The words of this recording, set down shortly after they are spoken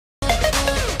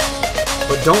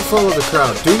But don't follow the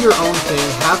crowd. Do your own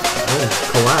thing. Have...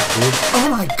 Oh, collapse, dude. Oh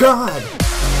my god!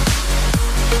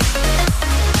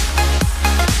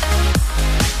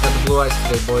 Got the blue ice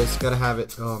today, boys. Gotta have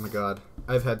it. Oh my god.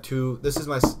 I've had two... This is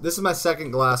my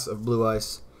second glass of blue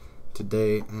ice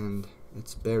today, and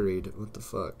it's buried. What the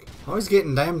fuck? I'm always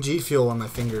getting damn G Fuel on my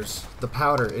fingers. The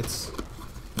powder, it's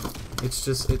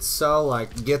just, it's so,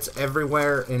 like, gets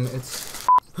everywhere, and it's...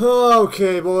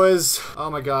 Okay, boys. Oh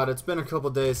my god, it's been a couple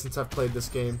days since I've played this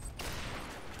game.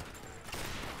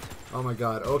 Oh my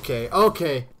god, okay,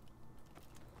 okay.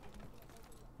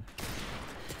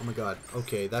 Oh my god,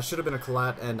 okay, that should have been a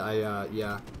collat, and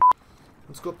yeah.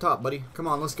 Let's go up top, buddy. Come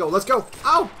on, let's go, let's go!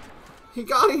 Ow! He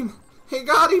got him! He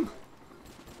got him!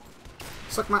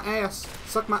 Suck my ass.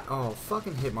 Suck my... Oh,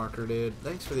 fucking hit marker, dude.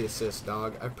 Thanks for the assist,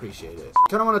 dog. I appreciate it.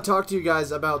 Kind of want to talk to you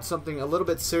guys about something a little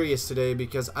bit serious today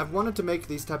because I've wanted to make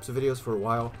these types of videos for a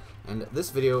while, and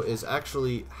this video is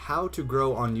actually how to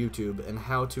grow on YouTube and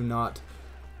how to not,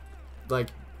 like,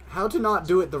 how to not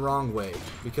do it the wrong way,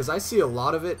 because I see a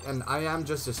lot of it, and I am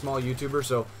just a small YouTuber,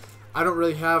 so I don't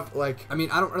really have, like, I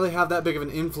don't really have that big of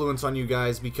an influence on you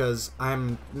guys because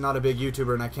I'm not a big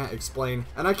YouTuber and I can't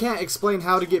explain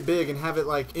how to get big and have it,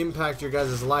 like, impact your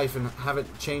guys' life and have it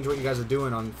change what you guys are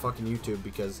doing on fucking YouTube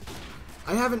because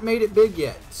I haven't made it big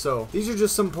yet. So these are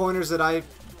just some pointers that I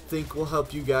think will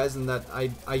help you guys and that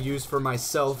I use for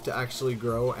myself to actually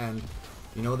grow, and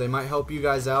you know, they might help you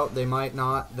guys out, they might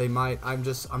not, they might. I'm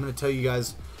gonna tell you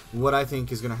guys what I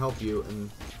think is gonna help you. And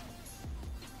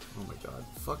oh my god,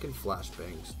 fucking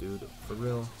flashbangs, dude, for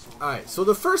real. Alright, so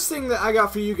the first thing that I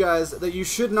got for you guys that you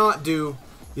should not do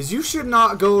is you should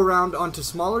not go around onto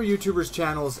smaller YouTubers'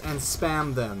 channels and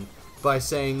spam them by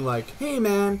saying like, hey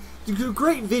man, you do a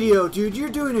great video, dude, you're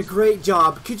doing a great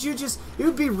job, could you just, it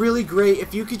would be really great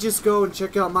if you could just go and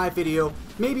check out my video,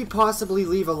 maybe possibly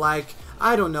leave a like,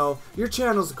 I don't know, your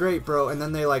channel's great, bro, and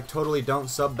then they like totally don't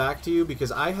sub back to you,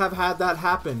 because I have had that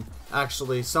happen,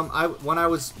 actually. When I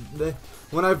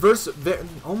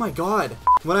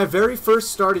very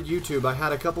first started YouTube, I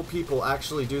had a couple people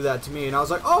actually do that to me, and I was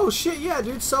like, oh shit, yeah,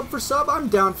 dude, sub for sub, I'm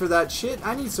down for that shit,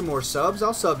 I need some more subs,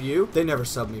 I'll sub you. They never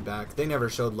subbed me back, they never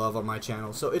showed love on my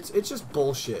channel, so it's just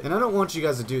bullshit, and I don't want you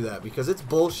guys to do that, because it's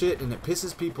bullshit, and it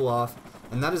pisses people off,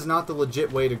 and that is not the legit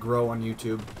way to grow on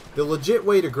YouTube. The legit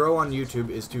way to grow on YouTube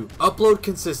is to upload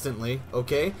consistently,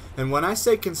 okay? And when I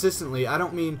say consistently, I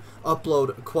don't mean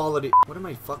upload quality. What am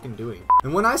I fucking doing?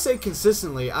 And when I say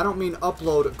consistently, I don't mean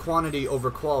upload quantity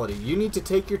over quality. You need to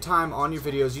take your time on your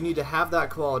videos. You need to have that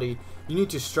quality. You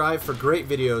need to strive for great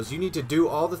videos. You need to do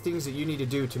all the things that you need to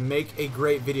do to make a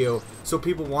great video so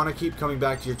people want to keep coming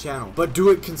back to your channel. But do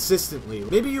it consistently.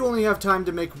 Maybe you only have time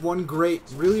to make one great,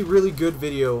 really good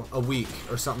video a week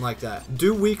or something like that.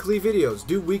 Do weekly videos.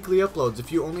 Do weekly uploads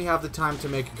if you only have the time to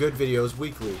make good videos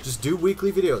weekly. Just do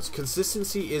weekly videos.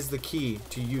 Consistency is the key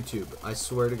to YouTube. I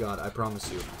swear to God, I promise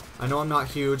you. I know I'm not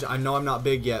huge. I know I'm not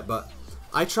big yet, but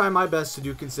I try my best to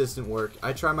do consistent work.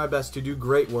 I try my best to do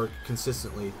great work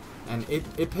consistently. And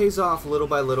it pays off little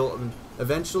by little, and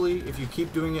eventually, if you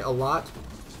keep doing it a lot,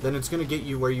 then it's going to get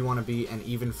you where you want to be, and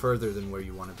even further than where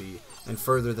you want to be, and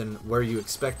further than where you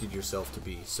expected yourself to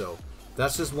be. So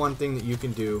that's just one thing that you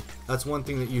can do. That's one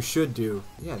thing that you should do.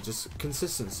 Yeah, just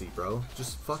consistency, bro.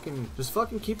 Just fucking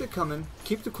keep it coming.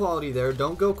 Keep the quality there.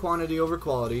 Don't go quantity over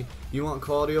quality. You want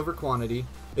quality over quantity.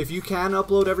 If you can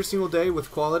upload every single day with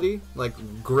quality, like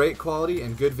great quality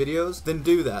and good videos, then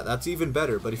do that. That's even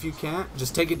better. But if you can't,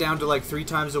 just take it down to like 3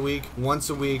 times a week, once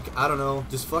a week, I don't know.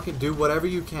 Just fucking do whatever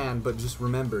you can, but just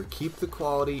remember, keep the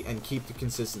quality and keep the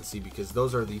consistency, because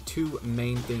those are the two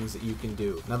main things that you can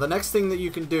do. Now the next thing that you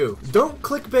can do, don't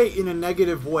clickbait in a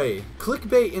negative way.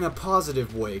 Clickbait in a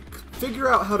positive way.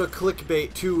 Figure out how to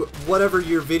clickbait to whatever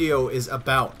your video is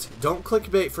about. Don't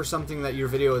clickbait for something that your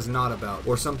video is not about,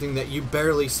 or something that you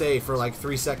barely say for like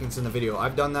 3 seconds in the video.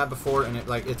 I've done that before, and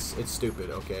it's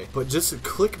stupid, okay? But just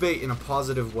clickbait in a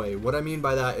positive way. What I mean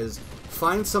by that is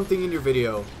find something in your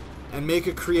video and make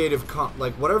a creative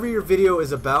like whatever your video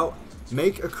is about,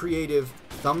 make a creative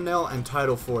thumbnail and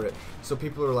title for it, so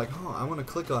people are like, oh, I want to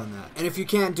click on that. And if you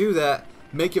can't do that,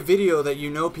 make a video that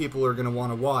you know people are going to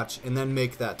want to watch, and then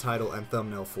make that title and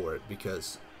thumbnail for it,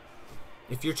 because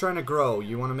if you're trying to grow,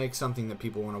 you want to make something that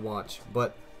people want to watch.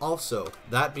 But also,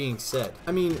 that being said,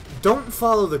 I mean, don't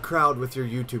follow the crowd with your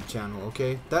YouTube channel,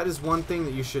 okay? That is one thing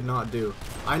that you should not do.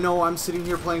 I know I'm sitting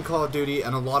here playing Call of Duty,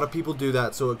 and a lot of people do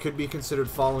that, so it could be considered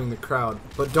following the crowd.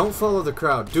 But don't follow the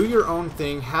crowd. Do your own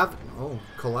thing. Oh,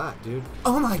 collat, dude.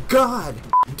 Oh my god!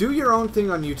 Do your own thing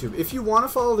on YouTube. If you want to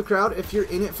follow the crowd, if you're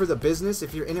in it for the business,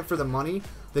 if you're in it for the money,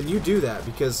 then you do that,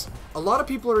 because a lot of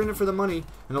people are in it for the money,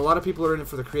 and a lot of people are in it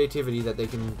for the creativity that they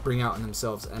can bring out in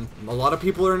themselves, and a lot of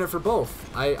people are in it for both.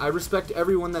 I respect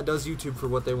everyone that does YouTube for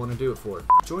what they want to do it for.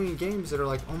 Joining games that are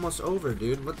like almost over,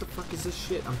 dude. What the fuck is this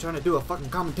shit? I'm trying to do a fucking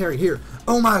commentary here.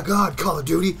 Oh my god, Call of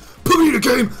Duty, put me in a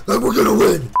game that we're gonna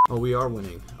win. Oh, we are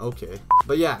winning. Okay.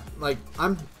 But yeah, like,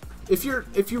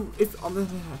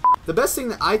 the best thing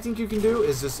that I think you can do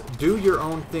is just do your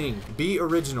own thing. Be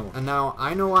original. And now,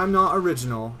 I know I'm not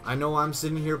original. I know I'm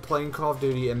sitting here playing Call of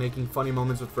Duty and making funny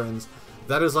moments with friends.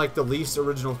 That is like the least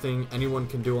original thing anyone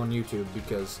can do on YouTube,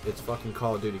 because it's fucking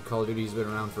Call of Duty. Call of Duty's been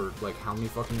around for like how many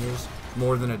fucking years?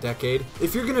 More than a decade.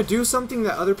 If you're gonna do something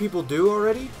that other people do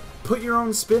already, put your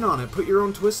own spin on it. Put your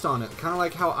own twist on it. Kind of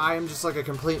like how I am just like a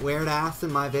complete weird ass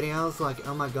in my videos. Like,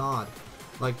 oh my god.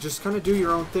 Like, just kind of do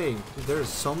your own thing. Dude, there's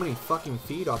so many fucking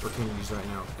feed opportunities right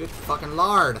now. Good fucking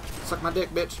lord. Suck my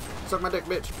dick, bitch. Suck my dick,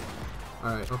 bitch.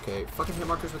 Alright, okay. Fucking hit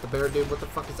markers with the bear, dude. What the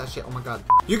fuck is that shit? Oh my god.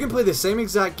 You can play the same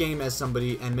exact game as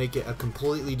somebody and make it a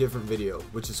completely different video,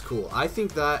 which is cool. I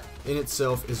think that in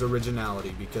itself is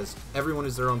originality, because everyone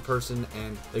is their own person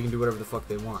and they can do whatever the fuck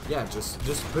they want. Yeah, just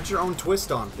put your own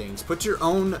twist on things. Put your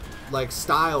own, like,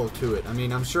 style to it. I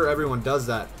mean, I'm sure everyone does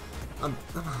that.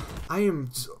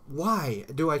 Why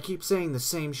do I keep saying the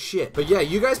same shit? But yeah,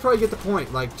 you guys probably get the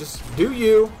point. Like, just do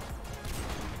you.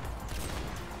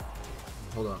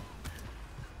 Hold on.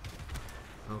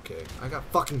 Okay, I got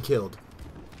fucking killed.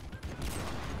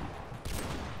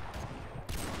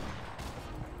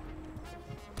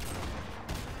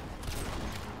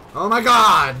 Oh my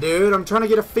god, dude, I'm trying to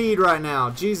get a feed right now.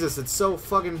 Jesus, it's so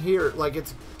fucking here. Like,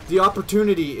 it's, the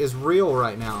opportunity is real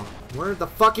right now. Where the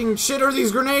fucking shit are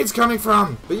these grenades coming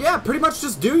from? But yeah, pretty much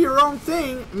just do your own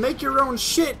thing, make your own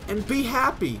shit, and be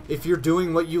happy. If you're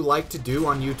doing what you like to do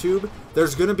on YouTube,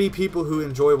 there's gonna be people who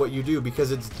enjoy what you do,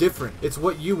 because it's different. It's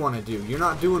what you want to do. You're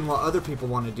not doing what other people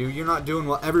want to do. You're not doing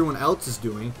what everyone else is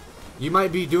doing. You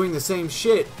might be doing the same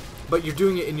shit, but you're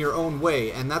doing it in your own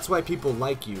way, and that's why people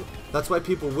like you. That's why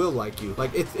people will like you.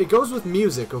 Like, it goes with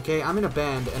music, okay? I'm in a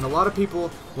band, and a lot of people,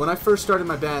 when I first started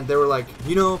my band, they were like,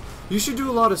 you know, you should do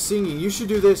a lot of singing, you should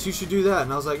do this, you should do that.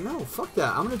 And I was like, no, fuck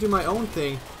that. I'm gonna do my own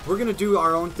thing. We're gonna do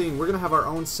our own thing. We're gonna have our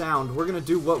own sound. We're gonna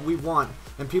do what we want,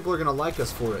 and people are gonna like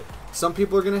us for it. Some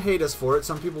people are gonna hate us for it.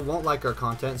 Some people won't like our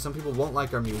content. Some people won't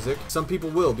like our music. Some people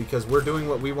will, because we're doing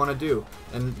what we want to do.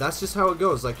 And that's just how it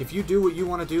goes. Like, if you do what you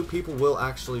want to do, people will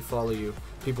actually follow you.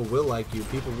 People will like you.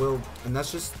 People will, and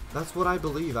that's what I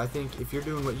believe. I think if you're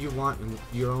doing what you want and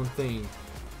your own thing,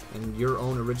 in your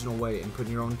own original way, and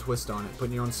putting your own twist on it,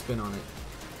 putting your own spin on it,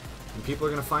 and people are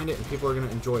gonna find it, and people are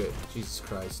gonna enjoy it. Jesus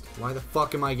Christ. Why the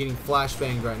fuck am I getting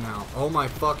flashbanged right now? Oh my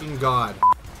fucking god.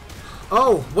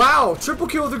 Oh, wow! Triple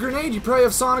kill with a grenade! You probably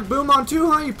have Sonic Boom on too,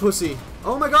 huh, you pussy?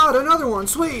 Oh my god, another one!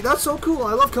 Sweet! That's so cool!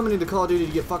 I love coming into Call of Duty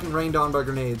to get fucking rained on by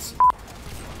grenades.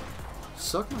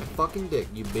 Suck my fucking dick,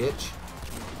 you bitch.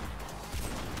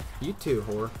 You too,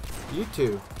 whore. You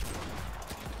too.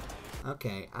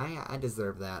 Okay, I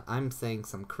deserve that. I'm saying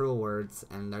some cruel words,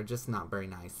 and they're just not very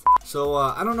nice. So,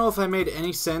 I don't know if I made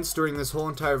any sense during this whole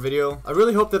entire video. I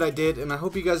really hope that I did, and I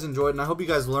hope you guys enjoyed, and I hope you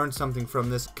guys learned something from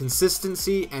this.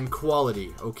 Consistency and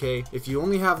quality, okay? If you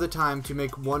only have the time to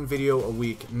make one video a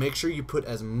week, make sure you put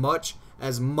as much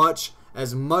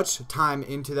time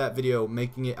into that video,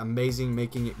 making it amazing,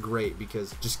 making it great,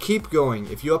 because just keep going.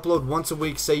 If you upload once a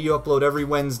week, say you upload every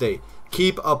Wednesday,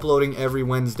 keep uploading every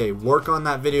Wednesday. Work on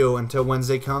that video until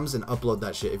Wednesday comes and upload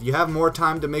that shit. If you have more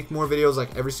time to make more videos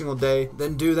like every single day,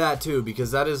 then do that too,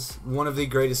 because that is one of the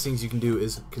greatest things you can do,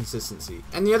 is consistency.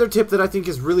 And the other tip that I think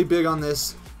is really big on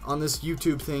this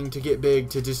YouTube thing to get big,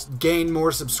 to just gain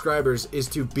more subscribers, is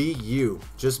to be you.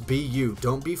 Just be you.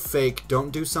 Don't be fake.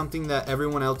 Don't do something that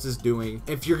everyone else is doing.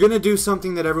 If you're gonna do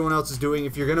something that everyone else is doing,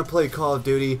 if you're gonna play Call of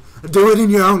Duty, do it in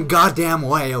your own goddamn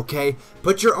way, okay?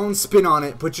 Put your own spin on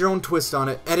it. Put your own twist on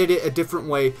it. Edit it a different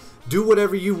way. Do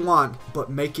whatever you want,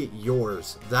 but make it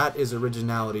yours. That is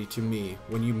originality to me,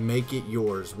 when you make it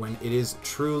yours, when it is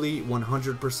truly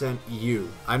 100% you.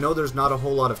 I know there's not a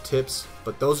whole lot of tips,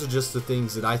 but those are just the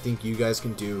things that I think you guys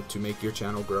can do to make your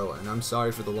channel grow. And I'm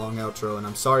sorry for the long outro, and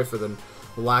I'm sorry for the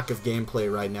lack of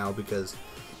gameplay right now, because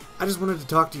I just wanted to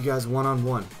talk to you guys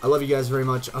one-on-one. I love you guys very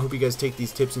much. I hope you guys take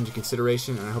these tips into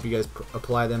consideration, and I hope you guys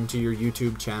apply them to your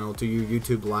YouTube channel, to your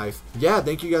YouTube life. Yeah,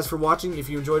 thank you guys for watching. If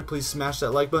you enjoyed, please smash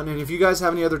that like button. And if you guys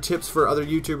have any other tips for other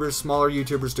YouTubers, smaller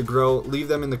YouTubers to grow, leave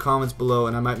them in the comments below,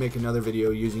 and I might make another video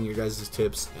using your guys'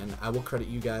 tips, and I will credit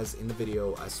you guys in the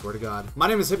video, I swear to God. My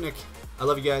name is Hypnik. I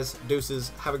love you guys. Deuces.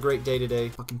 Have a great day today.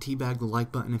 Fucking teabag the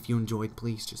like button if you enjoyed.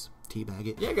 Please just teabag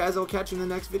it. Yeah, guys, I'll catch you in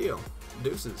the next video.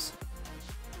 Deuces.